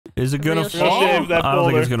Is it gonna fall? I don't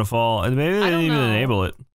think it's gonna fall. And maybe they didn't even enable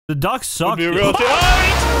it. The ducks suck.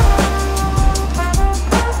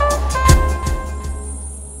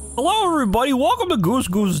 Hello everybody, welcome to Goose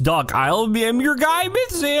Goose Duck. I'm your guy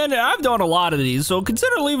Mithzan, and I've done a lot of these, so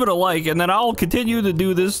consider leaving a like, and then I'll continue to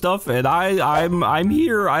do this stuff. And I'm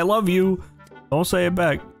here. I love you. Don't say it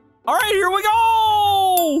back. All right, here we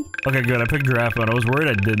go. Okay, good. I picked giraffe, but I was worried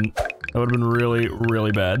I didn't. That would have been really,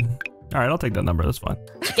 really bad. All right, I'll take that number. That's fine.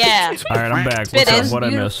 Yeah. All right, I'm back. What's up? What I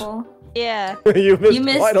miss? Yeah. You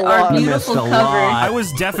missed quite a lot. Our beautiful cover. I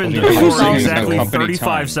was deafened for exactly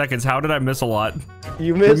 35 seconds. How did I miss a lot?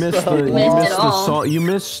 You missed Glee.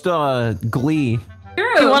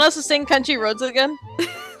 True. You want us to sing Country Roads again?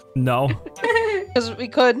 No. Because we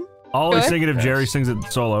could. I'll only sing it if Jerry sings it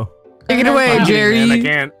solo. Take it away, Jerry. And I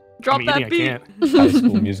can't. Drop that beat. High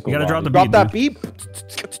School Musical. You gotta drop the beat. Drop that beep.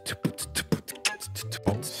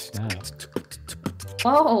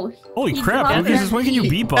 Oh. Holy crap, Lucas, when can you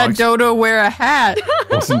beatbox? Dodo wear a hat.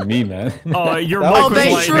 Wasn't me, man. Oh, your Oh, mic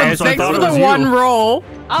was thanks lighting up, so I for thought it the was one you. roll.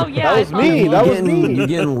 Oh, yeah. That was me. That was me. You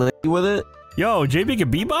getting lit with it? Yo, JB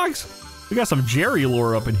can beatbox? We got some Jerry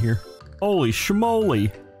lore up in here. Holy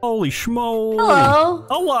schmoly. Holy schmoly. Hello.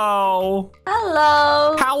 Hello.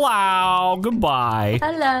 Hello. Hello. Goodbye.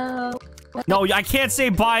 Hello. No, I can't say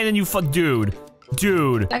bye and then you dude.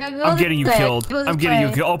 Dude, I'm getting you killed. I'm getting you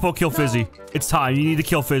killed. Oppo, kill Fizzy. It's time. You need to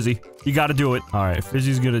kill Fizzy. You gotta do it. All right,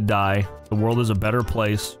 Fizzy's gonna die. The world is a better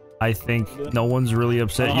place. I think no one's really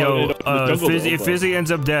upset. Yo, Fizzy, if Fizzy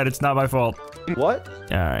ends up dead, it's not my fault. What?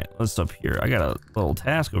 All right, let's up here. I got a little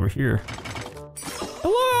task over here.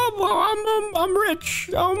 Hello, I'm rich.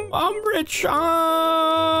 I'm rich.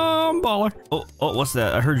 I'm baller. Oh, what's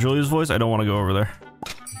that? I heard Julia's voice. I don't want to go over there.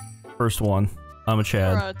 First one. I'm a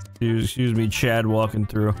Chad. Excuse me, Chad walking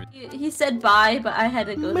through. He said bye, but I had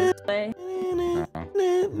to go this way.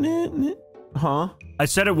 Huh? I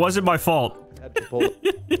said it wasn't my fault.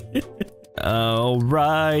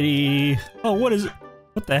 Alrighty. Oh, what is it?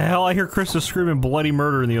 What the hell? I hear Krista screaming bloody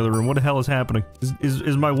murder in the other room. What the hell is happening?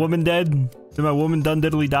 Is my woman dead? Did my woman done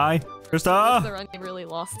diddly die? Krista? Really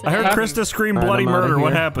lost I heard Krista scream bloody murder.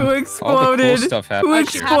 What happened? Who exploded? All the cool stuff happened. Who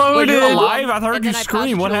exploded? Wait, you're alive? I heard you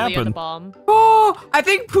scream. What happened? Oh, I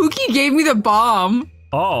think Pookie gave me the bomb.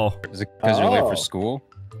 Oh. Is it because you're late for school?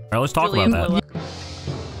 Alright, let's talk about that.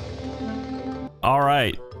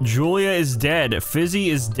 Alright. Julia is dead. Fizzy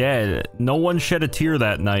is dead. No one shed a tear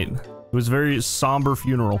that night. It was a very somber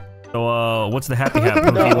funeral. So, what's the happy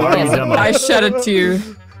happen? I shed a tear.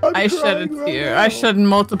 I shed a tear. I shed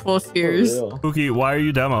multiple tears. Pookie, why are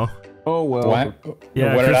you demo? Oh, well. What?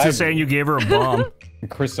 Yeah, Krista's saying you gave her a bomb.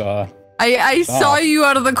 Chris, I saw you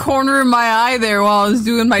out of the corner of my eye there while I was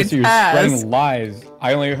doing my you're task. spreading lies.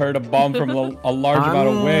 I only heard a bomb from a large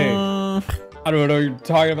amount away. I don't know what you're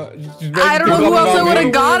talking about. I don't know who else I would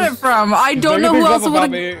have got it from. I don't know who else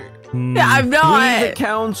would have. Yeah, I'm not. We the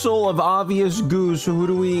Council of Obvious Goose. Who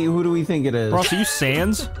do we think it is? Ross, are you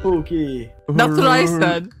Sans? Pookie. That's what I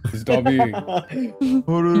said. It's Dobby. Alright. We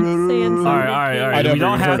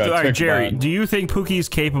don't have to. Alright, Jerry, do you think Pookie's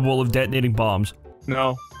capable of detonating bombs?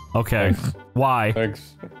 No. Okay. Why?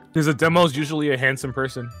 Thanks. Because a demo is usually a handsome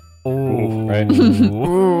person. Oh. Right.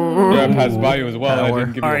 Yeah, it has value as well.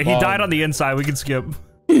 Alright, he died on the inside. We can skip.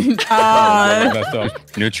 Neutralize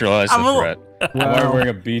the threat. I'm wearing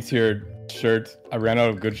a B-tier shirt. I ran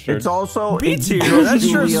out of good shirts. It's also B-tier. That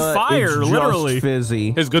shirt's fire, literally.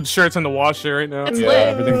 Fizzy. His good shirt's in the washer right now. Yeah,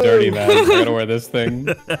 everything's dirty, man. I gotta wear this thing.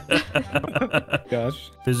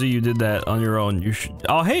 Gosh. Fizzy, you did that on your own. You should.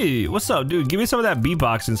 Oh, hey, what's up, dude? Give me some of that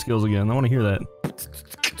beatboxing skills again. I want to hear that.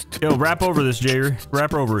 Yo, rap over this, Jair.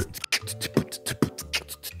 Rap over it.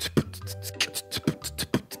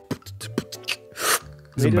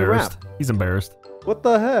 He's embarrassed. He's embarrassed. What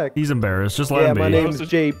the heck? He's embarrassed. Just let him be. My name's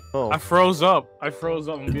Jay. Oh. I froze up. It was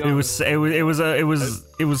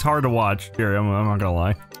hard to watch, Jerry. I'm not gonna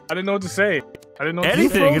lie. I didn't know what to say. I didn't know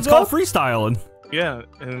anything. It's called freestyling. Yeah,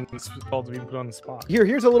 and it's called to be put on the spot.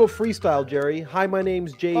 Here's a little freestyle, Jerry. Hi, my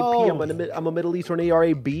name's JP. Oh. I'm a Middle Eastern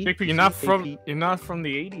Arab. JP, you're not from the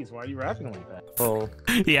 80s. Why are you rapping like that? Oh.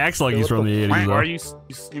 He acts like he's from the 80s. Why are you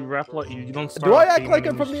rap like you don't start? Do I act like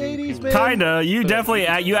I'm from the 80s, man? Kinda. You definitely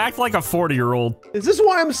you act like a 40-year-old. Is this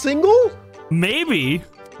why I'm single? Maybe.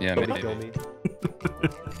 Yeah, maybe.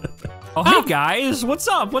 Oh, hey guys, what's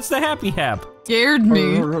up? What's the happy hap? Scared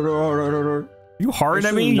me. You hard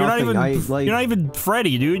at me? You're not even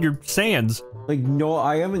Freddy, dude. You're Sans. Like, no,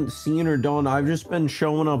 I haven't seen her done. I've just been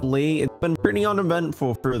showing up late. It's been pretty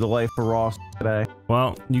uneventful for the life of Ross today.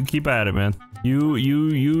 Well, you keep at it, man.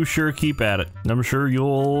 You sure keep at it. I'm sure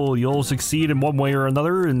you'll succeed in one way or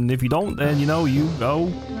another, and if you don't, then you know you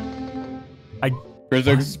go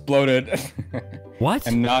Rizzo exploded. What?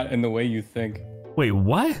 And not in the way you think. Wait,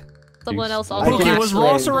 what? Someone else also. Pookie, was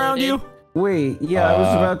Ross explain. around you? Wait, yeah, I was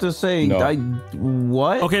about to say, no.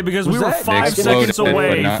 what? Okay, because Was we were that- 5 exploded, seconds away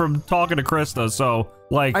but not- from talking to Krista, so,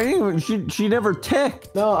 like... I didn't even, she never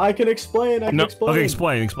ticked. No, I can explain. I can explain. Okay,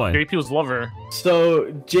 explain. JP was lover. So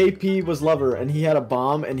JP was lover, and he had a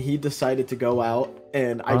bomb, and he decided to go out,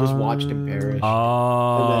 and I just watched him perish.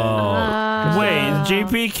 Oh. Wait,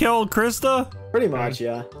 JP killed Krista? Pretty much,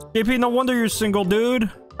 yeah. JP, no wonder you're single, dude.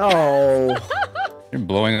 Oh. You're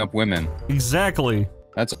blowing up women. Exactly.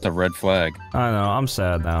 That's a red flag. I know, I'm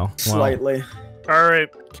sad now. Well, Slightly. All right,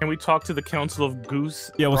 can we talk to the Council of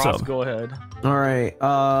Goose? Yeah, what's Ross, up? Go ahead. All right,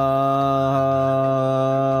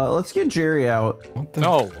 let's get Jerry out.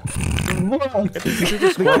 No.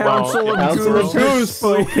 The Council of Council of Goose has Goose.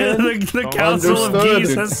 spoken. the Council of Understood.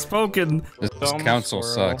 Geese has spoken. This Dumb council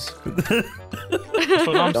squirrel. sucks. That's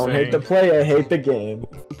what I'm Don't saying. hate the play, I hate the game.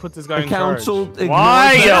 Who put this guy The in council charge? ignores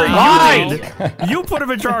Why? that. Why? You put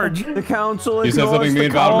him in charge. The council You said ignores something the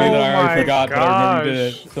mean about me call. that I Oh my already forgot, but I remember you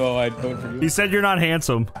did gosh. it, so I vote for He you. said you're not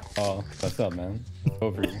handsome. Oh, what's up, man?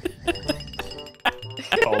 Vote for you.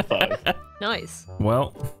 Nice.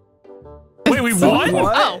 Well. Wait, we won?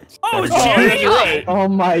 Oh. Oh, it's Jerry? You're right. Oh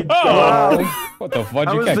my Oh, god. what the fudge?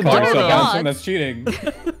 That You was can't the call dog. yourself God. handsome. That's cheating.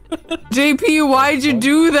 JP, why'd you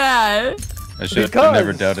do that? I should have Because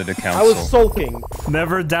never doubted a I was council. sulking.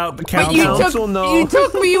 Never doubt the But council. you Council, no. you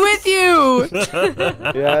took me with you.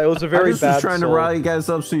 Yeah, it was a I very just bad was trying to soul. rile you guys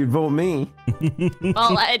up so you'd vote me.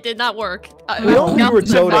 Well, it did not work. We all knew you were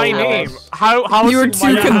doting My on name. us. How You were is it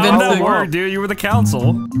too my- How did that convincing. work, dude? You were the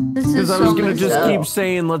council. This is Because I so was gonna just messed keep up.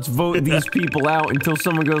 saying, let's vote these people out until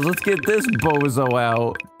someone goes, let's get this bozo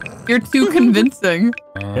out. You're too convincing.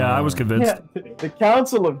 Yeah, I was convinced. Yeah, the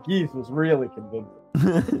Council of Geese was really convincing.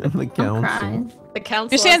 The I'm council. crying. The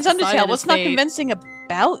council. Your sans has decided Undertale, to what's not stay- convincing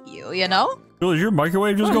about you, you know? Julie, is your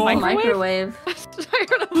microwave just go off? Microwave.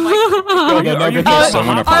 Are you, are you just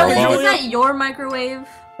someone hot a power, firewall. Is Julia? that your microwave?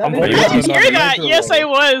 That Did is you not hear another that? Yes, I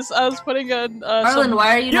microwave. was. I was putting on Arlen, some...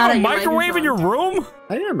 why are you You not have a at your microwave in your microphone? room?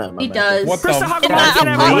 I didn't remember. He does. What Krista, how the? come I In can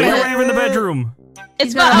the have a apartment. microwave in the bedroom? It's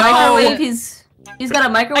He's got a not microwave. He's got a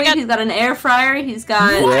microwave. got- He's got an air fryer. He's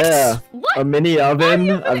got. Yeah. What? A mini oven.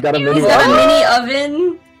 I've got a mini He's got a oven. mini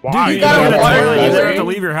oven. Why? Dude, you got a gotta water tell you heater. have to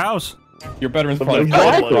leave your house. Your bedroom's probably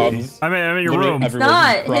Exactly. full of crumbs. I'm in your Literally room. everywhere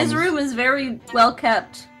Not. is crumbs. His room is very well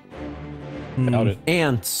kept. Doubt it.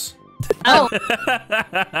 Ants. Oh,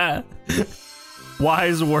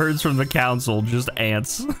 Wise words from the council, just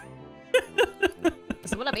ants.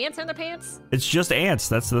 does one have ants in their pants? It's just ants.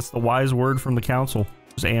 That's the wise word from the council.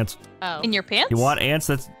 Just ants. Oh. in your pants? You want ants?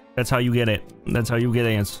 That's how you get it. That's how you get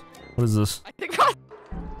ants. What is this? I think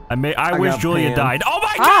I wish got Julia Pam. died. Oh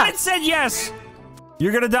my god, it said yes!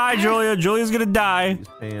 You're gonna die, Julia. Julia's gonna die.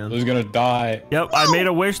 Ants. Who's gonna die? Yep, I made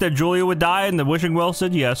a wish that Julia would die, and the wishing well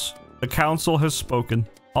said yes. The council has spoken.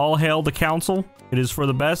 All hail the council. It is for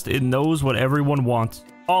the best. It knows what everyone wants.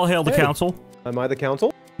 All hail the Hey. council. Am I the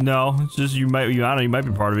council? No, it's just you might. I don't know. You might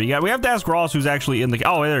be part of it. Yeah, we have to ask Ross who's actually in the.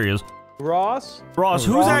 Oh, there he is. Ross? Ross, Oh,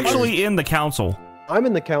 who's Ross. actually in the council? I'm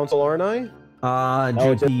in the council, aren't I?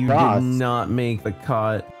 JP, just you Ross. did not make the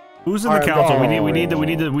cut. Who's in the Alright, council? Ross.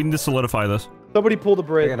 We need to solidify this. Somebody pull the I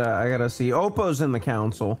bridge. gotta see. Oppo's in the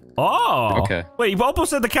council. Oh. Okay. Wait, you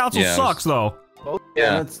almost said the council Yeah, I was- sucks though.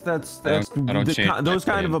 Yeah. That's I don't the change those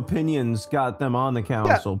my kind of opinions got them on the Yeah,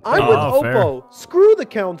 council. I'm Oh, with fair. Oppo. Screw the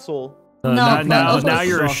council. No, now Oppo's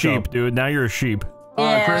you're a suck sheep, up. dude. Now you're a sheep.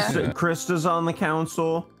 Yeah. Krista's on the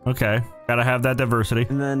council, Okay, gotta have that diversity.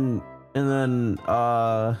 and then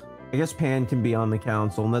I guess Pan can be on the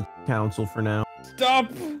council, and that's council for now. Stop!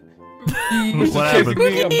 What Chasing happened?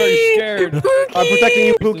 me. I'm very scared. I'm protecting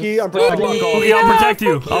you, Pookie. I'm protecting you. Pookie, I'll protect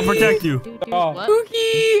you. I'll protect you. Oh. What?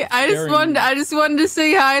 Pookie, I just wanted to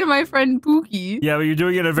say hi to my friend Pookie. Yeah, but you're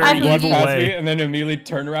doing it in a very I evil Past me, way. and then immediately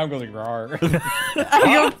turn around, go like, "Rawr." I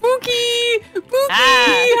go Pookie,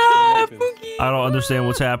 Pookie. I don't understand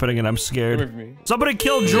what's happening, and I'm Get scared. with me. Somebody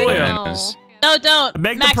kill Julia. No. No, don't.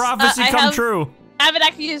 Make Max, the prophecy I come have, true. I have an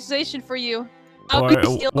accusation for you. What is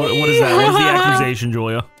that? What is the accusation,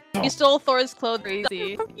 Julia? You stole Thor's clothing.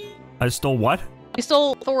 Crazy. I stole what? You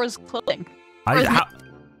stole Thor's clothing.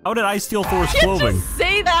 How did I steal Thor's clothing?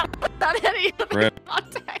 Say that without any other Rip.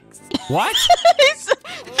 context. What?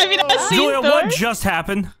 Have you not seen Julia, Thor? what just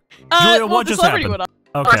happened? Julia, what the just celebrity happened? went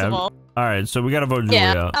up, Okay. First of all. All right, so we gotta vote Julia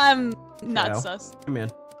Yeah, out. I'm not Yeah. sus. Come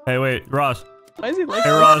in. Hey, wait, Ross. Why is he like Hey,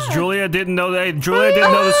 Ross. Julia didn't know that. Julia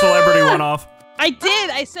didn't know the celebrity went off. I did.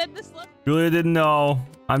 I said this. Julia didn't know.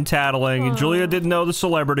 I'm tattling. Julia didn't know the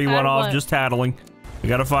celebrity went off. Tattling. Just tattling. We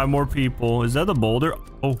gotta find more people. Is that the boulder?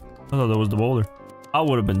 Oh, thought that was the boulder. I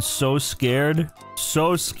would have been so scared.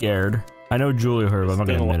 So scared. I know Julia heard, but I'm not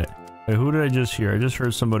gonna admit it. Wait, who did I just hear? I just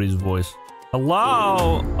heard somebody's voice.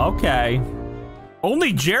 Hello? Okay.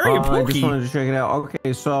 Only Jerry and I just Pookie. wanted to check it out.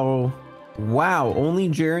 Okay, so wow, only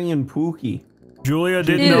Jerry and Pookie. Julia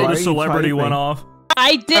didn't know the celebrity went off.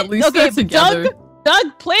 I At did. least Okay, they're together.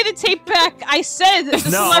 Doug, play the tape back. I said the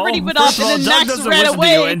celebrity went first off, of all, and then Doug Max doesn't ran listen to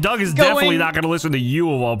away. you, and Doug is definitely going- not going to listen to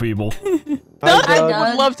you of all people. Doug Hi, Doug.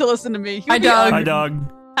 would love to listen to me. He Hi, would be Doug. Hi,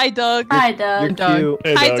 Doug. Hi, Doug. Hi, Doug. You're Doug. cute.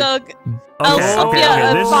 Hey, Hi, Doug. Doug. Okay, Oh, okay, yeah,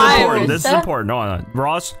 okay. This is fine. important. This is Marissa? important. No.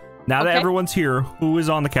 Ross, now that Okay. everyone's here, who is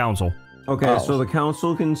on the council? Okay, so the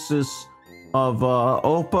council consists of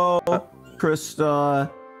Oppo,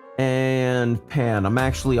 Krista, and Pan. I'm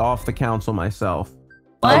actually off the council myself.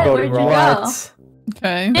 What? voting Where'd you Ross. go?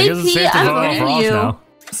 Okay. I guess it's safe to I'm vote off voting Ross you. now.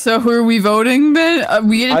 So who are we voting then?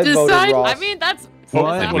 We I didn't voted decide? Ross. I mean, that's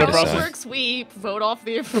What? how Whatever it Ross works. We vote off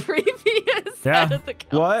the previous Yeah. head of the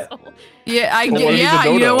council. What? Yeah, I Well, get. what is Yeah,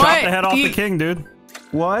 the you know dodo? what? Chop the head off He- the king, dude.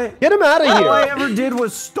 What? Get him out of All I here. ever did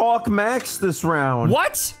was stalk Max this round.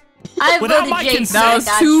 What? I Without voted my JP. consent. That was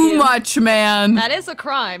Got too you. much, man. That is a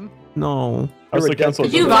crime. No. What's the council?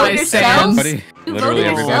 Did you Bye, vote yourself? Sans. Everybody, You literally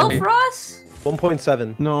voted yourself, everybody. Ross?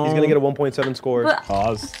 1.7. No. He's gonna get a 1.7 score. What?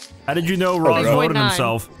 Pause. How did you know Ross bro. voted 1.9.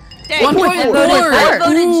 himself? Dang,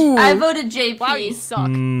 1.4. I voted JP. Wow, you suck.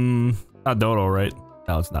 Not Dodo, right?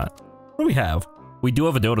 No, it's not. What do we have? We do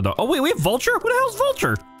have a Dodo, though. Oh, wait, we have Vulture? Who the hell's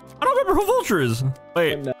Vulture? I don't remember who Vulture is.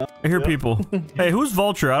 Wait, I hear people. Hey, who's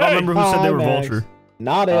Vulture? I don't Hey. remember who said they Hi, were Max. Vulture.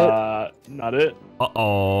 Not it. Not it.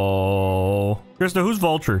 Uh-oh. Krista, who's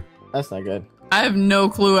Vulture? That's not good. I have no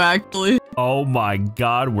clue, actually. Oh my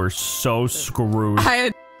god, we're so screwed.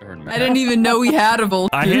 I didn't even know we had a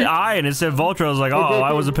vulture. I hit I and it said Vulture. I was like, oh,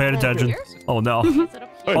 I wasn't paying attention. Oh no.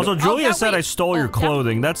 Also, Julia Oh, said I stole your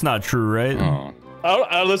clothing. That's not true, right? Oh.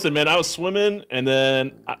 I listen, man. I was swimming, and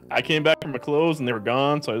then I came back from my clothes, and they were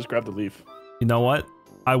gone. So I just grabbed the leaf. You know what?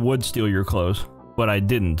 I would steal your clothes, but I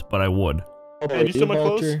didn't. But I would. Oh, Pan, you steal my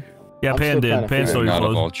clothes? Yeah, I'm Pan still did. kinda Pan stole figuring your Not a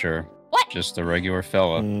clothes. vulture. What? Just a regular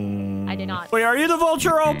fella. I did not. Wait, are you the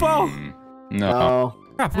Vulture, Oppo? No. No.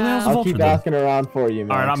 Crap, who the hell's the I'll Vulture keep then? asking around for you,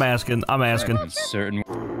 man. All right, I'm asking. I'm asking. Certain.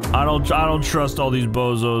 I don't trust all these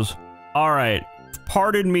bozos. All right.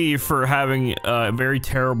 Pardon me for having a very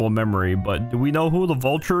terrible memory, but do we know who the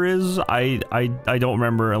Vulture is? I don't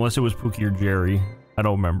remember unless it was Pookie or Jerry. I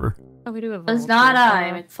don't remember. Oh, we do have It's not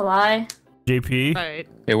I, McFly. JP? Right.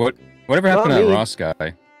 Hey, whatever happened to that me. Ross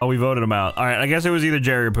guy? Oh, we voted him out. All right, I guess it was either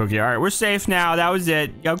Jerry or Pookie. All right, we're safe now. That was it.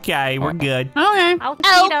 Okay, we're good. Okay. What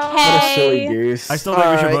a silly Okay. goose. I still think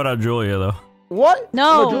we should Alright. vote out Julia, though. What?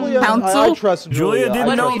 No. Julia, Council? I trust Julia Julia. didn't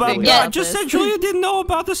I know trust about. think Yeah, I about just this. said Julia didn't know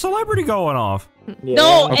about the celebrity going off. Yeah.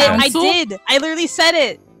 No, Okay. I Council? did. I literally said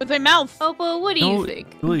it with my mouth. Oppo, what do you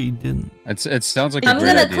think? Julia didn't. It sounds like I'm a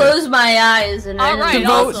great gonna idea. close my eyes and All end right,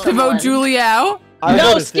 the also vote To vote one. Julia out? I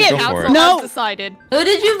No, voted skip. Fizzy. Go for Council it. No. has decided. Who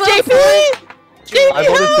did you vote JP! for? I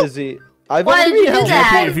voted Fizzy. I Why voted did you do Fizzy.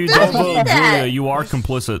 that? If you Don't don't do vote that. Julia, you are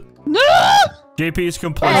complicit. No! JP's Hey,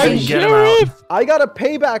 complicit. Get him out. I got a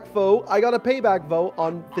payback vote. I got a payback vote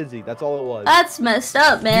on Fizzy. That's all it was. That's messed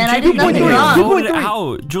up, man. I JP, did nothing Julia wrong. voted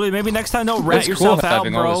out. Julia, maybe next time don't rat It's cool yourself out,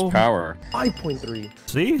 having all bro. this power. 5.3.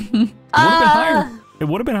 See? It would have been higher. It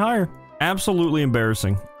would have been higher. Absolutely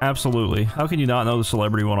embarrassing. Absolutely. How can you not know the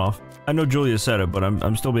celebrity went off? I know Julia said it, but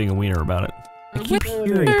I'm still being a wiener about it. I keep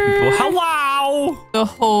hearing people. Hello! The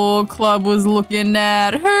whole club was looking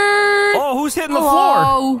at her. Oh, who's hitting the floor?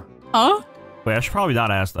 Hello? Huh? Wait, I should probably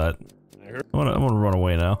not ask that. I'm gonna run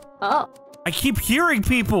away now. Oh. I keep hearing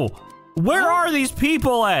people. Where are these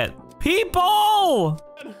people at? People!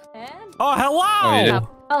 And Oh, hello! Oh, yeah.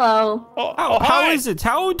 Hello. How is it?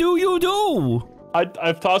 How do you do?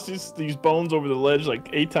 I've tossed these bones over the ledge like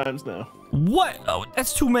 8 times now. What? Oh,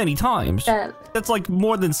 that's too many times. That's like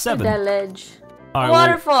more than 7. That ledge. All right,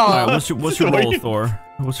 Waterfall. All right, what's your roll, Thor?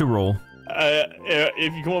 What's your roll?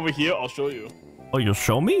 If you come over here, I'll show you. Oh, you'll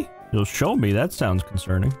show me? You'll show me? That sounds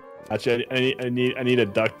concerning. Actually, I need a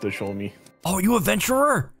duck to show me. Oh, you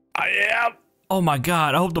adventurer? I am. Oh my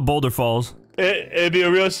god, I hope the boulder falls. It'd be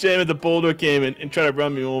a real shame if the boulder came and tried to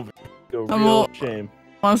run me over. It'd be a real shame.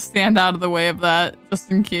 Want to stand out of the way of that,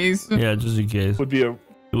 just in case. Yeah, just in case. Would be a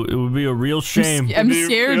It would be a real shame. I'm It'd be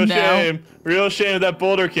scared real now. Shame. Real shame if that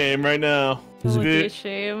boulder came right now. Is would it, be a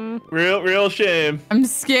shame. Real shame. I'm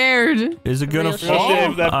scared. is it gonna Real fall?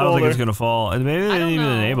 shame that I don't think it's boulder. gonna fall. And maybe they I didn't don't even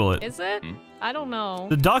know. enable it. Is it? I don't know.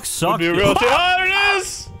 The ducks suck. Would be a real shame. Oh, there it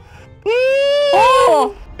is. Woo!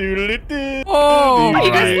 Oh! Doodle-doo. Oh! All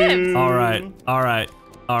you right. did. All right. All right.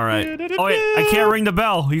 All right. Oh wait, I can't ring the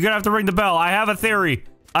bell. You're gonna have to ring the bell. I have a theory.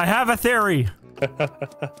 I have a theory.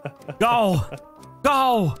 Go!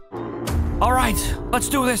 Go! All right, let's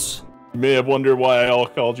do this. You may have wondered why I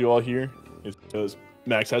called you all here. It's because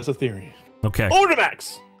Max has a theory. Okay. Over to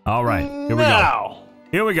Max. All right, here we go.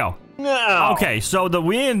 Here we go. Now. Okay, so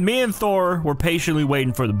me and Thor were patiently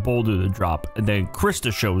waiting for the boulder to drop, and then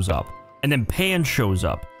Krista shows up, and then Pan shows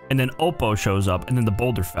up, and then Oppo shows up, and then the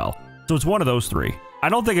boulder fell. So it's one of those three. I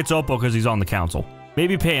don't think it's Oppo because he's on the council.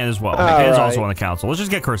 Maybe Pan as well. Pan's also on the council. Let's just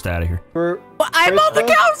get Krista out of here. Well, I'm on the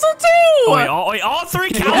council too! Wait, all three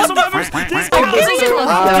council members? This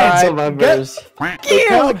council members.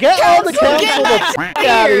 Get all the council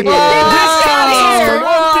out of here!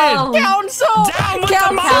 Council!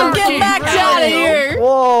 Council, get back out of here!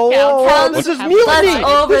 Whoa, this is mutiny! Let's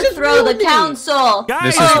overthrow the council!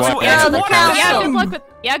 Guys, Overthrow the council!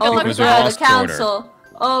 Yeah, good luck with Overthrow the council!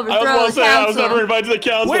 Overthrow the council! I was never invited to the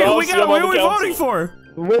council. Wait, who are we voting for?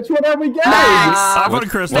 Which one are we getting? I voted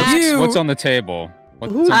Krista. What's on the table?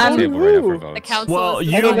 What's on the table right now for votes? the council. Well,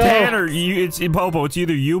 you, Pan, or you, it's Popo. It's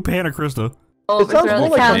either you, Pan, or Krista. Overthrow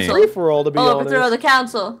the council! Free-for-all, to be Overthrow the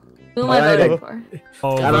council! Who am I voting for?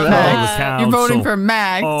 Overthrow the council. You're voting for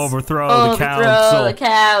Max. Overthrow the council. Overthrow the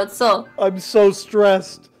council! I'm so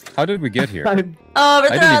stressed. How did we get here? Overthrow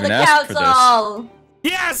the even ask for this. council!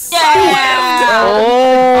 Yes! Yeah!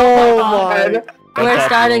 Oh my! We're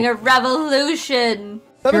starting a revolution!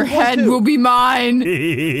 Your head will be mine.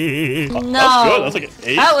 No! That's like an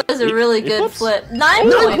 8. That was a really good flip.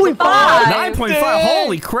 9.5. 9.5.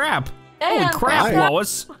 Holy crap! Damn. Holy crap,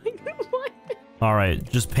 Lois! All right,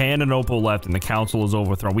 just Pan and Oppo left, and the council is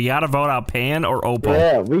overthrown. We gotta vote out Pan or Oppo.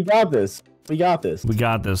 Yeah, we got this. We got this. We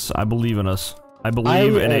got this. I believe in us. I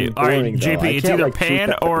believe in a. All right, JP, it's either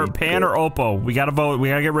Pan or Oppo. We gotta vote. We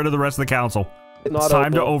gotta get rid of the rest of the council. It's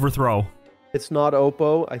time to overthrow. It's not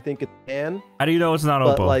Oppo. I think it's Pan. How do you know it's not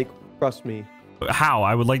But Oppo? like, trust me. How?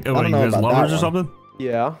 I would like. What, don't are you know guys about lovers that or something?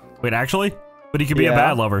 Yeah. Wait, actually? But he could be a Yeah.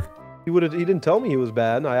 bad lover. He didn't tell me he was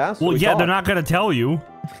bad. I asked. Well, we yeah, talked. they're not gonna tell you.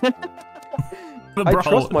 I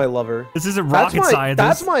trust my lover. This isn't rocket science.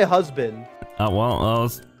 That's my husband. Well,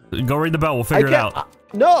 let's go read the bell. We'll figure it out.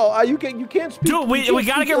 No, you can't speak. Dude, we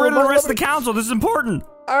gotta get rid of the rest of the council. This is important.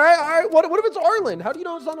 All right. What if it's Arlen? How do you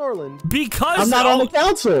know it's not Arlen? Because I'm not on the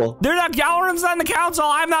council. They're not. Arlen's not in the council.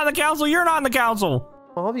 I'm not in the council. You're not in the council.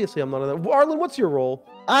 Obviously, I'm not on that. Arlen, what's your role?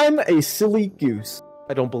 I'm a silly goose.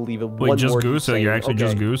 I don't believe it. Wait, One just word Goose? So you're actually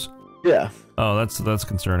just Goose? Yeah. Oh, that's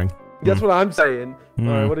concerning. That's what I'm saying. Hmm.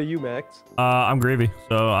 All right, what are you, Max? I'm Gravy,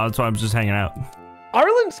 so that's why I'm just hanging out.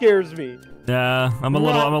 Arlen scares me. Yeah, I'm a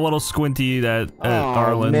little squinty at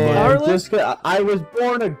Arlen. Man, Arlen? I was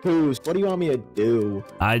born a goose. What do you want me to do?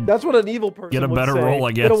 That's what an evil person Get a would better say. roll,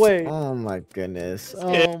 I guess. Get away. Oh my goodness.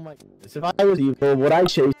 Oh my goodness. If I was evil, would I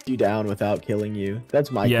chase you down without killing you? That's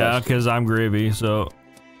my question. Yeah, because I'm Gravy, so.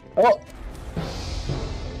 Oh.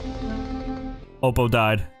 Oppo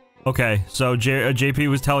died. Okay, so JP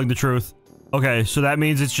was telling the truth. Okay, so that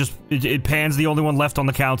means it's just Pan's the only one left on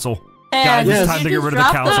the council. Guys, it's time to get rid of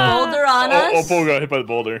the council. Boulder on us? Oppo got hit by the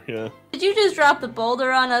boulder. Yeah. Did you just drop the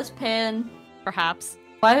boulder on us, Pan? Perhaps.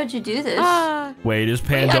 Why would you do this? Wait, is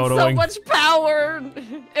Pan He had so dodoing? much power.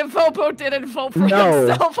 If Oppo didn't vote for No,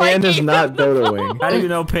 himself, Pan I is gave not him the dodoing. vote. How do you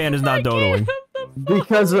know Pan is not dodoing?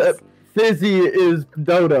 Because Fizzy is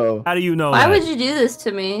Dodo. How do you know Why that? would you do this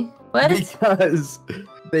to me? What? Because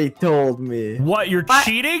they told me. What, you're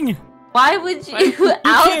cheating? Why would you You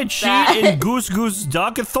out can't cheat that? in Goose Goose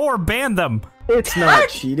Duck. Thor banned them. It's not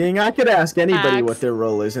cheating. I could ask anybody Max. what their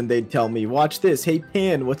role is, and they'd tell me, watch this. Hey,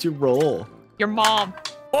 Pan, what's your role? Your mom.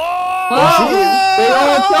 Oh! They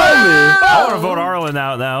all tell me. I want to vote Arlen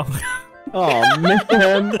out now. Oh,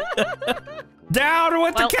 man. Down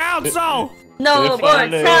with the council! No If more I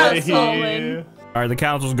lay council. here. All right, the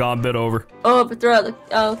council's gone. Bit over. Overthrow the.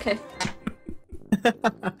 Oh, okay.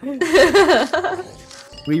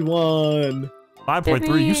 We won.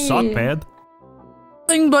 5.3. You suck, man.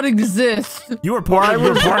 Nothing but exist. You were part of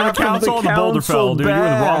the council and the boulder fell, dude. You were in the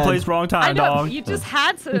wrong bad? place, wrong I time, know. dog. You just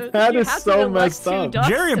had to. That you is had so to elect messed two up. ducks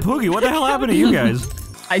Jerry and to Poogie, be- what the hell happened to you guys?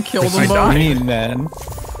 I killed I them both. mean, man.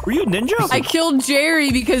 Were you a ninja? I killed Jerry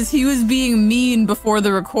because he was being mean before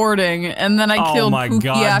the recording, and then I Oh killed my Pookie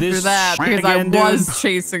God, after this that because I again, dude. was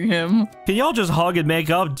chasing him. Can y'all just hug and make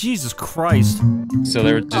up? Jesus Christ. So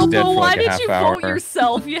they were just dead Although, for why like a did half you hour. vote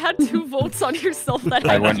yourself? You had 2 votes on yourself that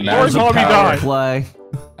I night. went Or mad. saw me die. Play.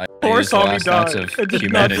 I used the saw me last ounce die. of It did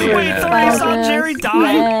humanity. not I Wait, had. Thor, you saw Jerry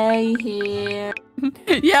die? Stay here.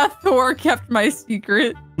 Yeah, Thor kept my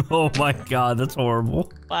secret. Oh my God, that's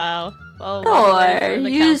horrible. Wow. Oh, Thor,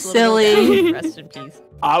 you silly. Rest in peace.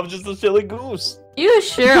 I was just a silly goose. You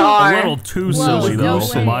sure A are. little too Whoa, silly, no though,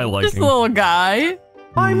 for way. my This liking. little guy.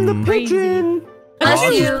 I'm the Crazy. pigeon. Bless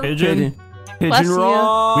Ross is you. Pigeon. Bless Pigeon you.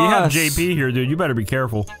 Ross. We have JP here, dude. You better be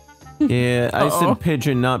careful. Yeah, I Uh-oh. said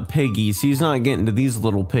pigeon, not piggies. He's not getting to these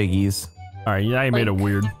little piggies. All right, yeah, you made it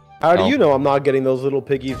weird. How do you know I'm not getting those little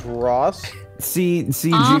piggies, Ross? See,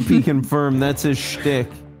 GP confirmed that's his shtick.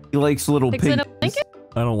 He likes little Pigs in piggies. a blanket?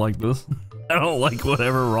 I don't like this. I don't like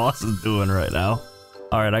whatever Ross is doing right now.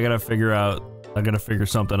 All right, I gotta figure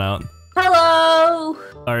something out. Hello.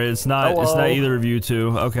 All right, it's not either of you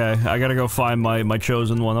two. Okay, I gotta go find my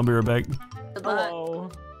chosen one. I'll be right back. Hello.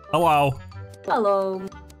 Hello. Hello.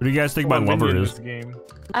 Who do you guys think my lover is?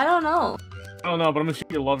 I don't know. I don't know, but I'm gonna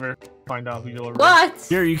shoot your lover. Find out who your lover is. What?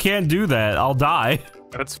 Here, you can't do that. I'll die.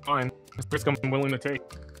 That's fine. It's risk I'm willing to take.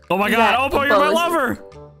 Oh my God, Oppo, you're my lover.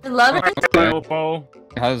 Love it. Bye, Oppo.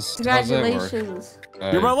 How's Congratulations. that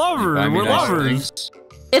work? You're my lover. buy me We're nice lovers. things?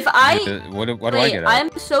 If I What do I wait, get? I'm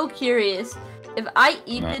so curious. If I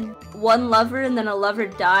eated one lover and then a lover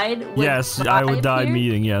died, would Yes, I would die appear?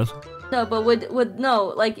 meeting. Yes. No, but would no,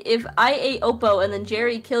 like if I ate Oppo and then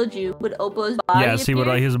Jerry killed you, would Oppo's body Yes, he would.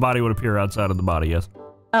 appear? His body would appear outside of the body. Yes.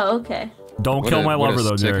 Oh, okay. Don't kill my lover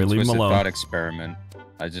though, Jerry. Leave him alone. Thought experiment.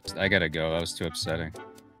 I gotta go. That was too upsetting.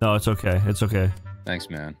 No, it's okay. It's okay. Thanks,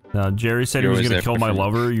 man. No, Jerry said he You're was always gonna there kill for my me.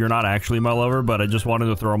 lover. You're not actually my lover, but I just wanted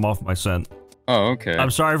to throw him off my scent. Oh, okay.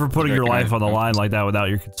 I'm sorry for putting your Very life on kind the of- line like that without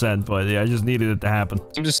your consent, but yeah, I just needed it to happen.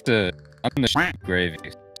 I'm just I'm the gravy.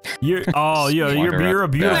 You're you're a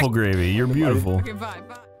beautiful Yeah. gravy. You're beautiful. Okay, bye.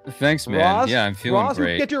 Thanks, man. Ross? Yeah, I'm feeling Ross,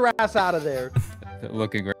 great. get your ass out of there.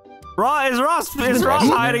 Looking great. Is Ross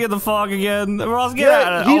hiding in the fog again? Ross, get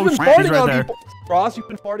out! He's Oh, been he's farting right on there. people. Ross, you've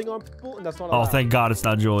been farting on people, and that's not Oh, allowed. thank God it's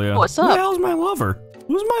not Julia. What's Who up? the hell's my lover?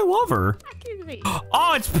 Who's my lover?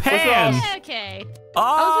 Oh, it's Pan. Okay. Oh,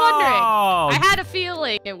 I was wondering. I had a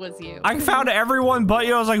feeling it was you. I found everyone but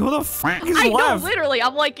you. I was like, who the fuck is I know, left? literally.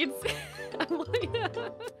 I'm like, it's. I'm like,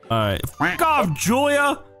 All right, fuck off,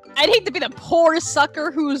 Julia. I'd hate to be the poor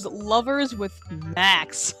sucker whose lovers with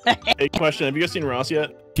Max. Hey, question: have you guys seen Ross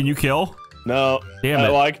yet? Can you kill? No. Damn it.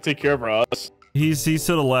 Well, I can take care of Ross. He's to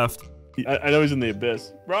the left. I know he's in the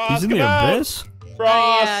abyss. Ross, He's in come the out! abyss.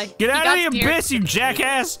 Ross. yeah. Get He out got of the scared. abyss, you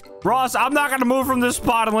jackass! Ross, I'm not gonna move from this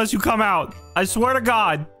spot unless you come out. I swear to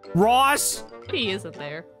God. Ross! He isn't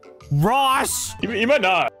there. Ross! He might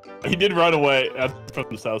not. He did run away from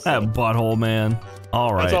the south That side. butthole, man.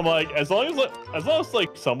 All right. So I'm like, as long as like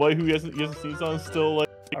somebody who hasn't seen someone still like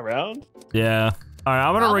around. Yeah. All right,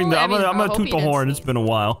 I'm gonna Well, ring the. I I'm mean, gonna I toot hope the he horn. didn't. It's been a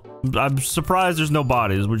while. I'm surprised there's no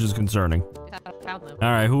bodies, which is concerning. Found them. All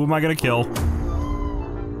right, who am I gonna kill?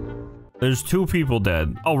 There's 2 people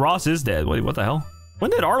dead. Oh, Ross is dead. Wait, what the hell?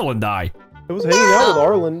 When did Arlen die? I was hanging out with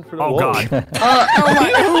Arlen for the Oh God. Who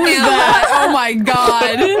is that? Oh my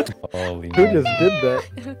God. Holy Who just did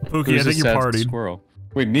that? Pookie, I think you partied. Squirrel.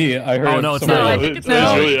 Wait, me? I heard. Oh no, it's somebody not. I else. think it's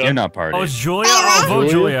Oh, Julia. You're not partying. Oh, it's Julia. Oh, vote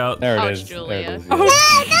Julia out. There Oh, it it's is. Julia. There it is.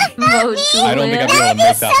 Oh, Julia. I don't think I'd be able to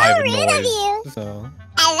make that high of a noise. So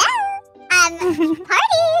Hello.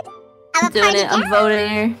 Partied. I'm doing it. I'm voting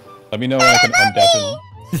here. let me know when I can undeafen.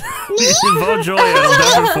 You should vote Julia.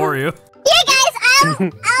 I'll do it for you. Here, guys.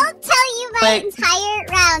 I'll tell you my entire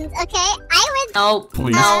round. Okay. I would. No.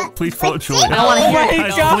 Please, No. please vote Julia. I don't want to hear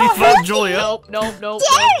it. Guys, please vote Julia. Nope, nope, nope.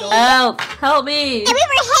 Jerry. Help. Help me. And we were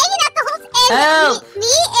hanging out the whole Help. and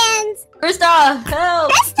me and Krista.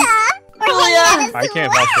 Help. Krista were hanging out as I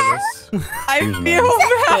can't vouch for this. I feel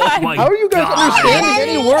Oh bad. my How are you guys God.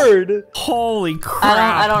 understanding any word? Holy crap,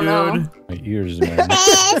 I don't know. dude. My ears, man.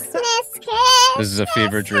 Christmas. This is a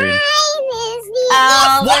fever dream.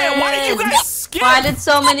 Alan. Why did you guys skip? Why did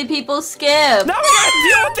so many people skip? Now we gotta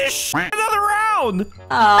deal with this shit another round.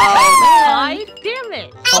 Oh, man. Damn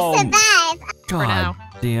it. Oh, Survive. God now.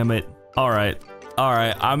 damn it. All right.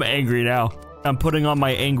 I'm angry now. I'm putting on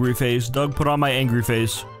my angry face. Doug, put on my angry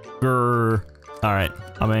face. Grr. All right.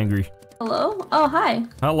 I'm angry. Hello? Oh, hi.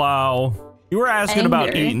 Hello. You were asking about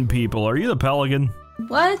Angry. eating people. Are you the pelican?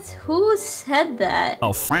 What? Who said that?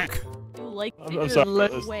 Oh, fuck. You like I'm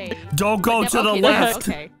sorry. way. Don't go to the Okay, left.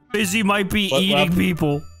 Okay. Fizzy might be What eating left?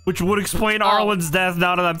 people, which would explain Arlen's death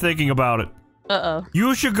now that I'm thinking about it. Uh-oh.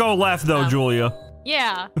 You should go left, though, Julia.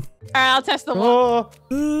 Yeah. All right, I'll test the one.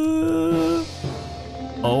 Oh,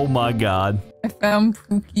 Oh, my God. I found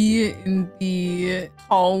Pookie in the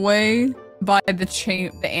hallway by the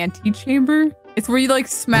antechamber. It's where you like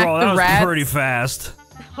smack Bro, that the was rats. pretty fast.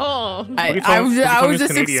 Oh. I was Pookie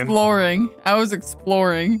just Canadian. exploring. I was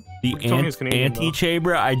exploring. The Tony is Canadian, though.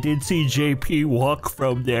 antechamber, I did see JP walk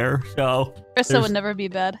from there, so... Krista There's- would never be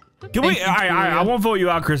bad. Can we? Thank you, I Julia. won't vote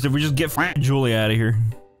you out, Chris, if we just get Julie out of here.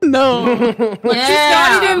 No.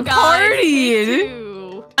 not even guys, partied. me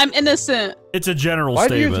too. I'm innocent. It's a general why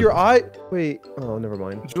do you statement. use your eye? Wait. Oh, never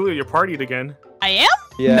mind. Julia, you're partied again. I am?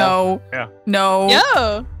 Yeah. No. Yeah. No.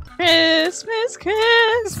 Yo. Christmas time.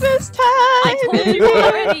 I told you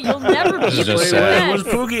already. You'll never be This is able just to sad. do Was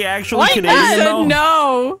that. Pookie actually Why Canadian not? though?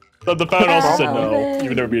 No. The fan also said no. You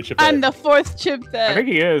would never be a chip. I'm the fourth chip I that. think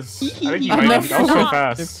he is. I think he I'm might the be. That was so fourth.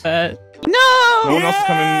 fast. No. No one else is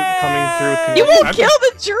coming through with You won't I've- kill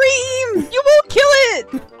the dream. You won't kill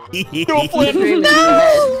it. Go flip.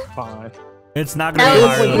 No. Fine. It's not gonna be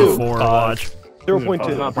higher than 4. Watch.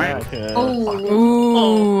 0.2. Not bad. Yeah.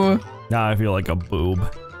 Ooh. Now I feel like a boob.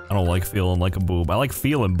 I don't like feeling like a boob. I like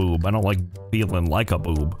feeling boob. I don't like feeling like a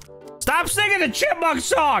boob. Stop singing the Chipmunk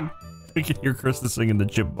song! We can hear Krista singing the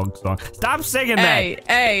Chipmunk song. Stop singing that!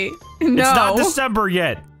 Hey, no. It's not December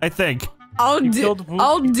yet, I think. I'll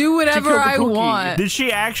do whatever I want. Did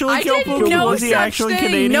she actually I kill didn't Pookie? know Was he such actually thing.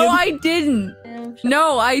 Canadian? No, I didn't.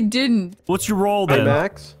 No, I didn't. What's your role Hey, then?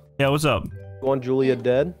 Max. Yeah, what's up? You want Julia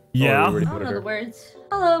dead? Yeah? Oh, we already I voted don't know her. the words.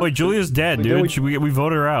 Hello. Wait, Julia's dead, We dude. did- We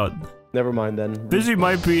voted her out. Never mind then. Fizzy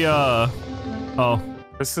might be, oh.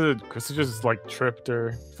 Krista just like tripped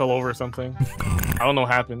or fell over or something. I don't know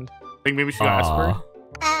what happened. I think maybe she got Esper.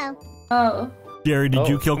 Oh. Oh. Jerry, did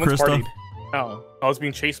you kill Someone's Krista? partied. No, I was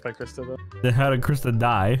being chased by Krista though. Then how did Krista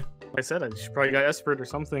die? I said it. She probably got Espered or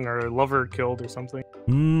something, or a lover killed or something.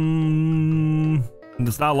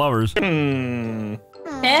 It's not lovers. And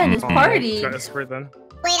it's party. She got Espered then.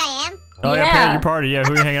 Wait, I am? Oh yeah, Yeah. Pan, your party. Yeah,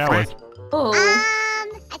 who are you hanging out with? Oh.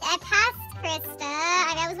 I passed Krista.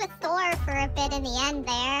 I was with Thor for a bit in the end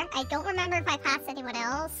there. I don't remember if I passed anyone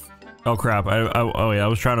else. Oh crap! Oh yeah, I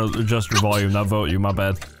was trying to adjust your volume, not vote you. My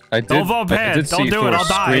bad. Don't vote Pan. did Don't see do it. Thor I'll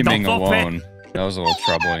die. screaming Don't vote Pan. alone. That was a little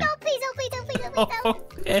troubling. No, please, don't, please, don't, please, don't,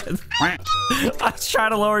 please, don't. Pan. I was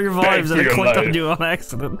trying to lower your volumes and I for your clicked on life. you on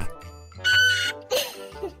accident.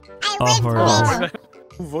 I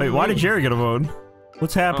lived Wait, why did Jerry get a vote?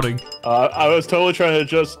 What's happening? I was totally trying to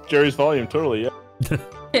adjust Jerry's volume. Totally, yeah.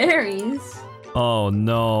 Berries. Oh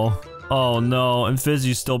no. Oh no. And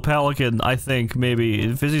Fizzy's still Pelican, I think,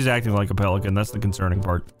 maybe. Fizzy's acting like a Pelican. That's the concerning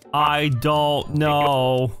part. I don't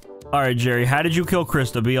know. Alright, Jerry, how did you kill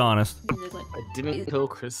Krista? Be honest. I didn't kill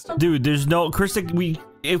Krista. Dude, there's no Krista.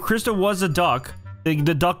 If Krista was a duck, the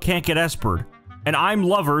duck can't get espered, and I'm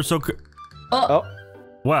lover, so. Oh.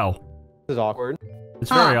 Well, This is awkward.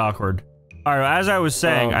 it's very awkward. All right, as I was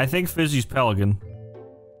saying, I think Fizzy's Pelican.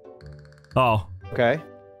 Oh. Okay.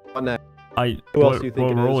 On that. Who else do you think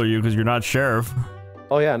what it role is? are you? Because you're not sheriff.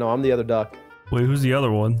 Oh yeah, no, I'm the other duck. Wait, who's the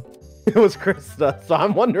other one? It was Krista, so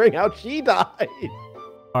I'm wondering how she died.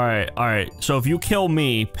 All right. So if you kill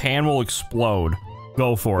me, Pan will explode.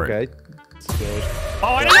 Go for it. Okay. Oh,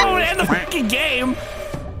 I didn't know to end the fucking game.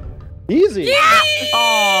 Easy.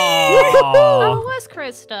 Oh, Oh. it was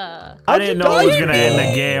Krista. I didn't know it was gonna end the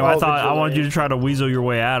Yeah. game. Oh, I wanted you vigilante. to try to weasel your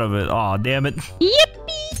way out of it. Oh, damn it.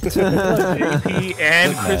 JP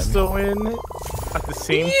and Krista win at the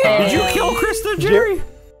same time. Did you kill Krista, Jerry?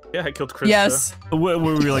 Yeah, I killed Krista. Yes. Were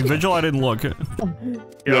you like vigil? I didn't look. Yeah,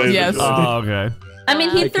 Yes. Oh, okay. I mean,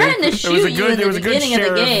 he threatened to shoot you in the beginning of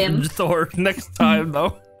the game. Thor next time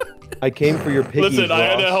though. I came for your piggies, Listen, I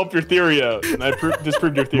had to Ross. help your theory out, and I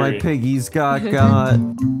disproved your theory. My piggies got.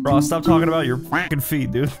 Ross, stop talking about your fucking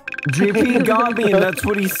feet, dude. JP got me, and that's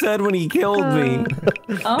what he said when he killed me.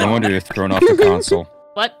 No wonder you're thrown off the console.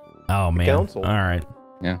 What? Oh man. Council. All right.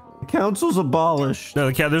 Yeah. The council's abolished. No,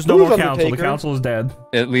 there's no Who's more council. The Undertaker? council is dead.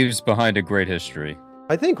 It leaves behind a great history.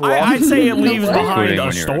 I think Ross. I'd say it leaves What? behind Including a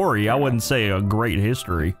when you're- story. I wouldn't say a great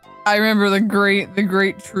history. I remember the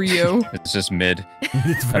great trio. It's just mid.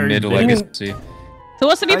 It's A very mid big. legacy. So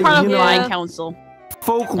what's to be part of you know- my council?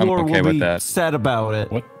 Folklore I'm okay will with be that. said about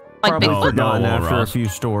it. What? Like Probably Bigfoot? forgotten No, after a Ross. few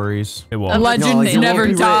stories. It won't. Legends like, it won't never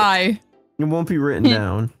be writ- die. It won't be written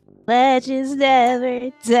down. Legends never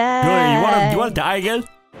Good, die. you wanna die again?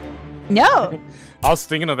 No. I was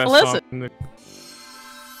thinking of that Listen. song.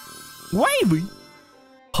 Wavy.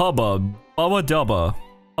 Hubba, bubba dubba.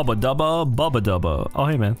 Hubba dubba, bubba dubba. Oh,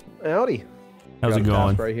 hey, man. Howdy. How's it Got a pass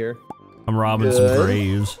going? Right here. I'm robbing some Good.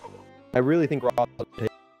 graves. I really think Ross. You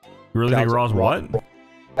really think Ross what?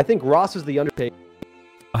 I think Ross is the Undertaker.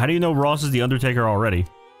 How do you know Ross is the Undertaker already?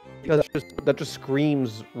 Because that just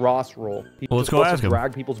screams Ross role. He Well, let's just go wants ask to him.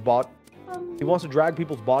 Drag people's He wants to drag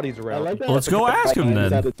people's bodies around. Well, let's go ask him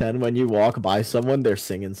then. Out of 10, when you walk by someone, they're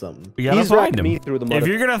singing something. We gotta He's find dragged me him. through the mud. If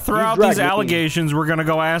you're gonna throw He's out these dragged me. allegations, we're gonna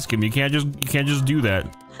go ask him. You can't just do that.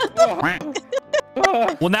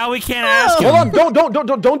 Well, now we can't ask him. Hold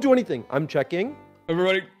on! Don't do anything. I'm checking.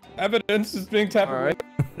 Everybody, evidence is being tapped. All right.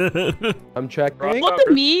 I'm checking. What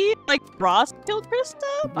to me? Like Ross killed Krista?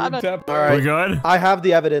 All right. We're good? I have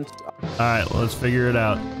the evidence. Alright, let's figure it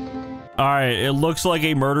out. All right, it looks like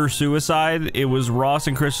a murder-suicide. It was Ross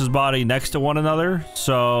and Chris's body next to one another.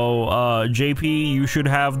 So, JP, you should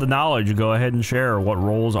have the knowledge. Go ahead and share. What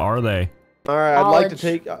roles are they? All right,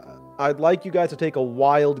 I'd like you guys to take a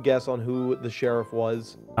wild guess on who the sheriff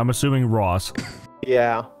was. I'm assuming Ross.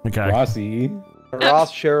 Yeah. Okay. Rossi.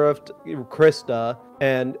 Ross sheriffed Krista,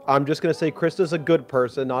 and I'm just gonna say Krista's a good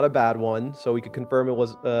person, not a bad one. So we could confirm it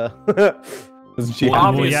was. Obviously,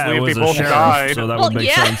 yeah, it was they a both sheriff, died. so that would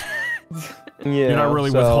make sense. Yeah, You're not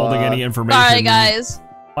really withholding any information. Sorry, guys.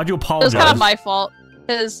 Why'd you It was apologize? kind of my fault.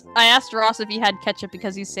 Because I asked Ross if he had ketchup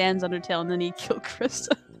because he's Sans Undertale, and then he killed Krista.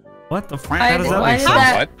 What the fuck? How does that make sense?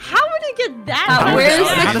 What? How would it get that? Where's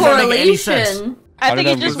how the does that make any sense? correlation? I think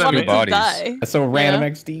he did just that wanted mean? to Bodies. die. That's so random Yeah.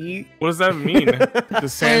 XD. What does that mean?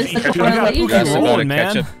 Does Sans eat Where's the ketchup? correlation? Keep You asked about a rolling,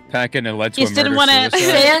 man. ketchup packet and it led to He a just didn't murder want to.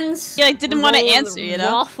 suicide. Sans. Yeah, like, didn't want to answer, you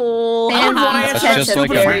know. Waffle. Sans I wants don't That's answer just that like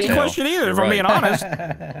stupid a freaking retail. question either, if I'm being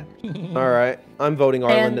honest. All right, I'm voting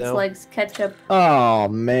Arlen Sans now. likes ketchup. Oh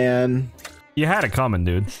man. You had it coming,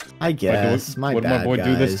 dude. I guess. What did my boy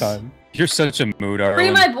do this time? You're such a mood, Free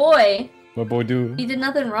Arlen. my boy. My boy do. He did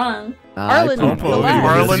nothing wrong. Arlen, Oh, the you last.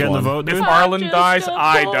 guys Arlen- getting the vote, If dude? Arlen dies,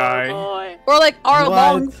 I die. Or like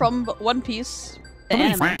Arlong What? from One Piece. The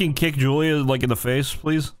Somebody anime. freaking kick Julia like in the face,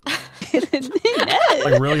 please. Yes.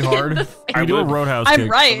 Like really hard. Can we do a would. roadhouse I'm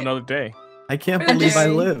kick? right. Another day. I can't Okay. believe I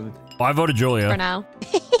lived. Well, I voted Julia. For now.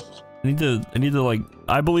 I need to like,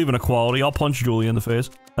 I believe in equality. I'll punch Julia in the face.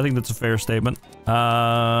 I think that's a fair statement.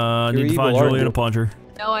 I need to find evil, Julia aren't to you? punch her.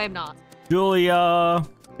 No, I am not. Julia,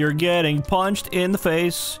 you're getting punched in the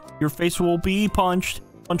face. Your face will be punched.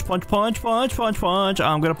 Punch, punch, punch, punch, punch, punch.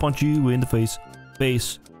 I'm gonna punch you in the face.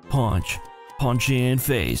 Face, punch. Punch in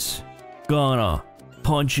face. Gonna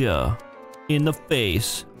punch ya in the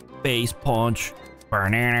face. Face punch.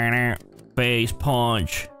 Face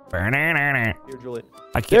punch. Here, Julie.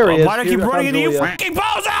 I can't. There he is. Why do I keep Here running into comes you, Julia. freaking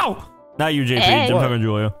bozo? Not you, JP. Hey. I'm talking to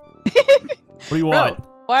Julia. What do you want? Bro,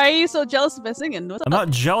 why are you so jealous of my singing? What's I'm up?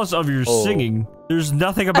 not jealous of your Oh. singing. There's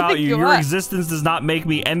nothing about think you. you Your are. existence does not make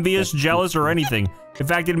me envious, jealous, or anything. In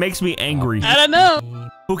fact, it makes me angry. I don't know.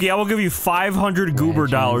 Pookie, I will give you 500 goober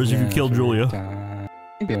dollars if you kill Julia.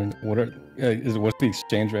 What are, what's the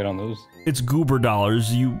exchange rate on those? It's goober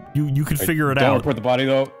dollars. You can figure it Don't out. report the body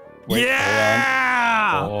though. Wait,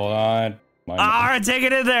 Yeah! Hold on. Mine- All right, take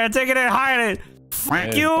it in there. Take it in. Hide it. Fuck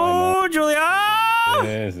It's you, fine now. Julia.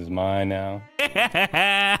 This is mine now.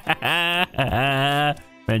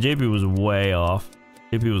 Man, JP was way off.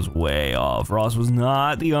 JP was way off. Ross was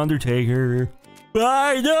not the Undertaker.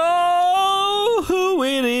 I know who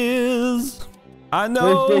it is. I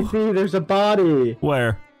know. Where's JP? There's a body.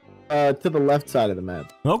 Where? To the left side of the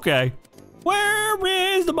map. Okay.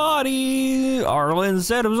 Where is the body? Arlen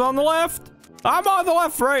said it was on the left. I'm on the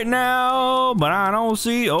left right now, but I don't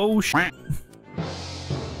see. Oh, shit.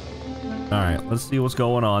 All right, let's see what's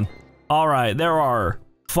going on. All right, there are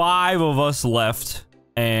 5 of us left,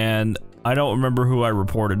 and I don't remember who I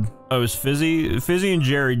reported. Oh, it was Fizzy. Fizzy and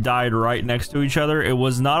Jerry died right next to each other. It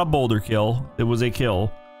was not a boulder kill. It was a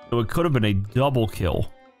kill. So it could have been a double kill.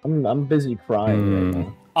 I'm busy crying right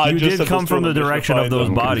now. You did come from the direction of those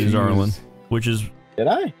bodies, Arlen, which is... Did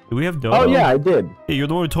I? Do we have Dodo? Oh yeah, I did. Hey, you're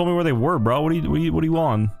the one who told me where they were, bro. What do you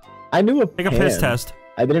want? I knew a Take a Pan. piss test.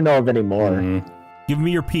 I didn't know of any more. Give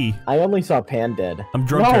me your pee. I only saw Pan dead. I'm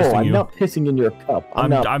drug no, testing I'm you. not pissing in your cup. I'm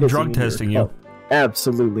not pissing drug in your testing you. cup.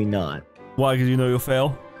 Absolutely not. Why? Because you know you'll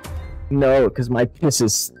fail? No, because my piss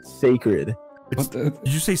is sacred. Did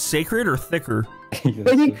you say sacred or thicker?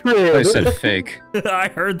 Sacred. I said fake. I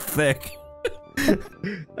heard thick.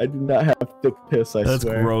 I do not have thick piss, I That's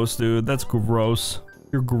swear. gross, dude. That's gross.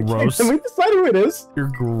 You're gross. Can we decide who it is? You're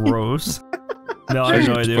gross. No, I have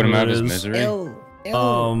no Just idea put him who out it of is. his misery.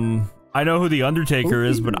 I know who the Undertaker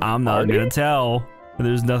is, but I'm not gonna tell.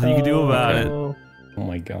 There's nothing you can do about it. Oh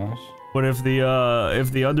my gosh. But if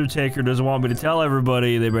the Undertaker doesn't want me to tell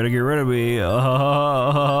everybody, they better get rid of me.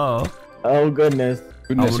 Oh goodness.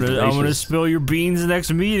 I'm gonna spill your beans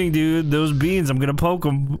next meeting, dude. Those beans, I'm gonna poke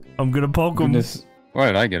them. I'm gonna poke them. Why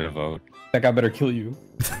did I get a vote? That guy better kill you.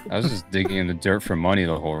 I was just digging in the dirt for money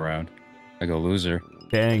the whole round. Like a loser.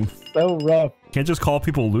 Dang. So rough. Can't just call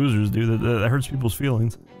people losers, dude. That hurts people's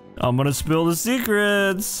feelings. I'm gonna spill the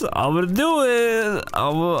secrets. I'm gonna do it.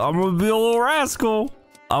 I'm gonna be a little rascal.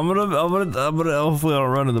 I'm gonna. Hopefully, I don't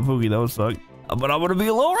run into Pookie. That would suck. But I'm gonna be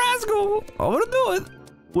a little rascal. I'm gonna do it.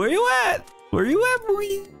 Where you at? Where you at,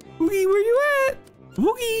 Pookie? Pookie, where you at?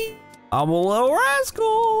 Pookie. I'm a little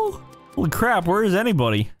rascal. Holy crap! Where is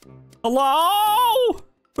anybody? Hello?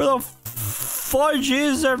 Where the fudge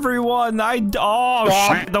is everyone? Oh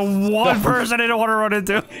shit! The one person I didn't want to run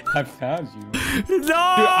into. I found you.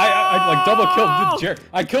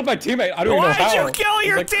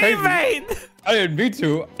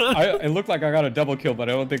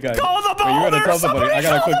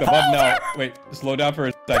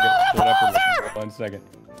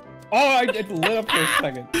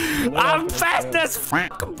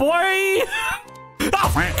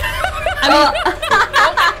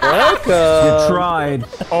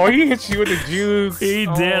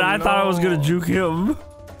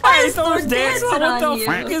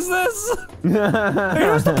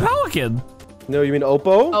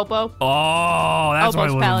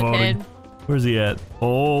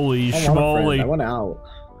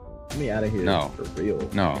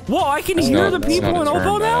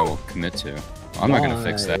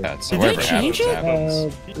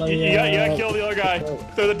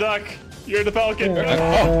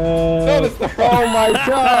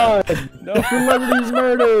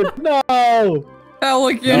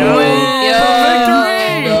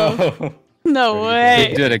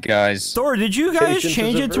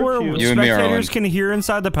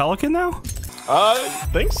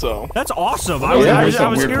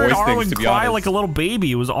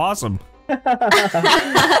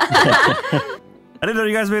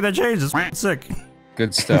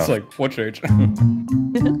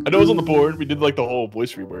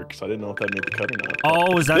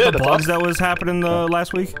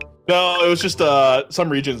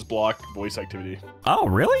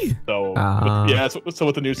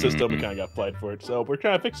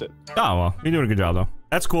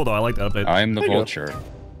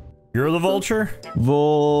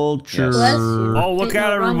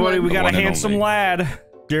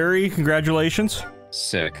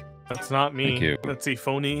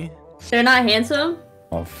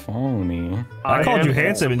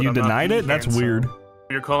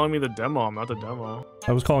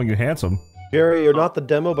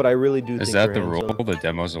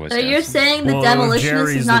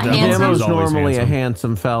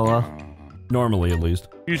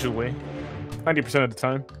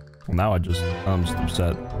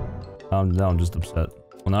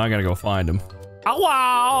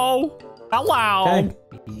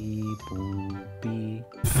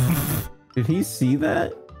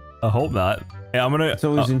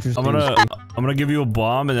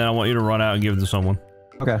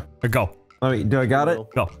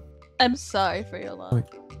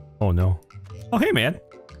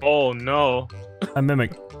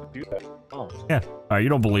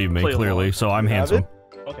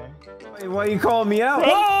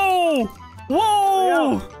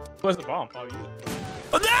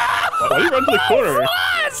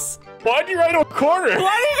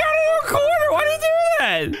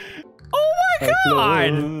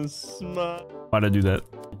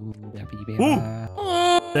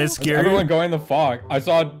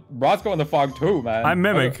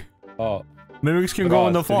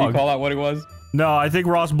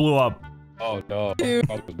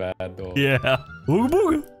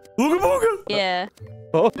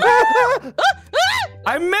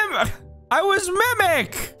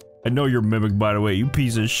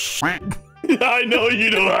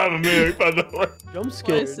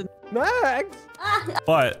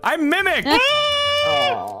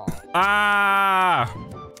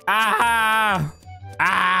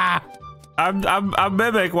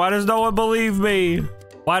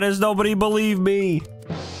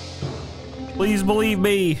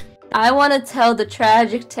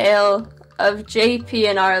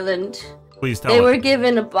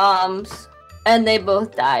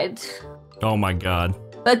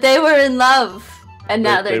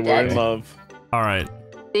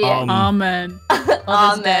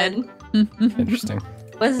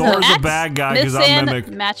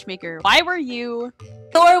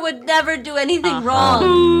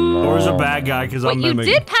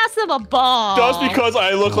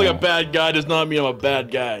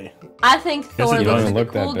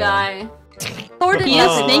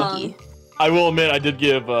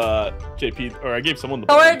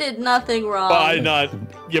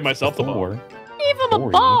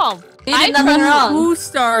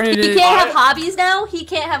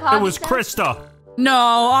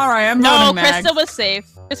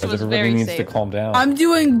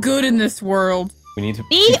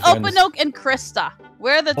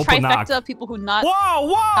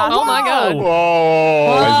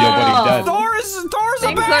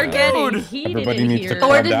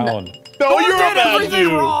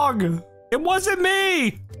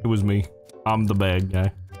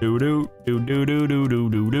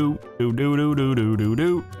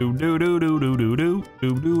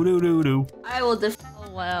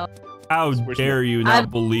 How dare you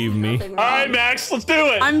not believe me? All right, Max, let's do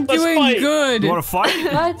it. I'm let's doing fight. good. You want to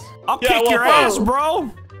fight? What? I'll kick your ass,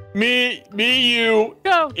 bro. Me, you.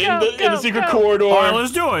 Go, in the secret corridor. All right,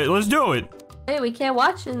 let's do it. Let's do it. Hey, we can't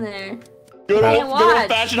watch in there. Good Can't watch.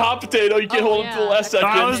 old-fashioned hot potato. You can't hold him for the last second.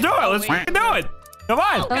 All right, let's do it. Let's fucking do it. Come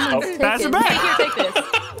on. Pass it back. Take this.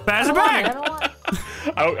 Pass it back.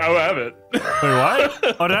 I'll have it. Wait,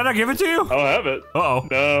 what? Oh, did I not give it to you? I'll have it. Uh-oh.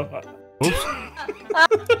 No. Oops.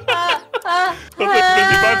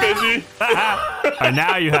 Bye, Fizzy. All right,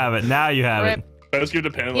 now you have it. Now you have it. Let's give it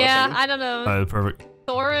to Pan. Yeah, I don't know. All right, perfect.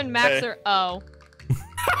 Thor and Max Hey. are. Oh.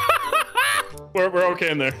 We're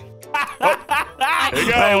okay in there. Oh, there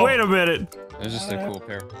you go. Hey, wait a minute. They're just a cool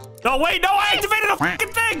pair. No, wait, no, I activated the fucking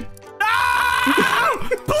thing. No!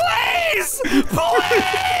 Please!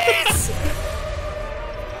 Please!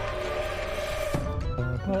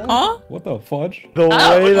 Huh? What the fudge? The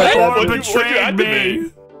way that Thor that betrayed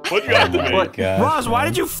me. What'd you activate? Ross, why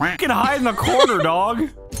did you fucking hide in the corner, dog?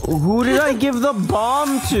 Who did I give the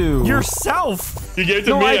bomb to? Yourself. You gave it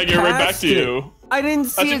to me, I gave it right back to you. I didn't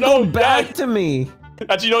see Actually, it go no, back yeah. to me.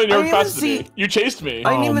 Actually, no, you never I passed it didn't to me. You chased me. I didn't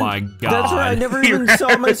Oh even- my god. That's right. I never even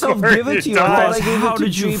saw myself give it to you. I thought I gave How it to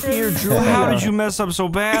did you? JP or Julia. How did you mess up so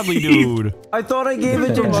badly, dude? I thought I gave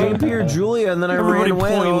it to JP or Julia, and then I Everybody ran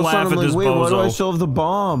away. And point all and of a laugh sudden, at I'm this like, wait, why do I bozo. still have the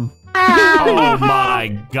bomb? Oh my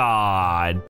god.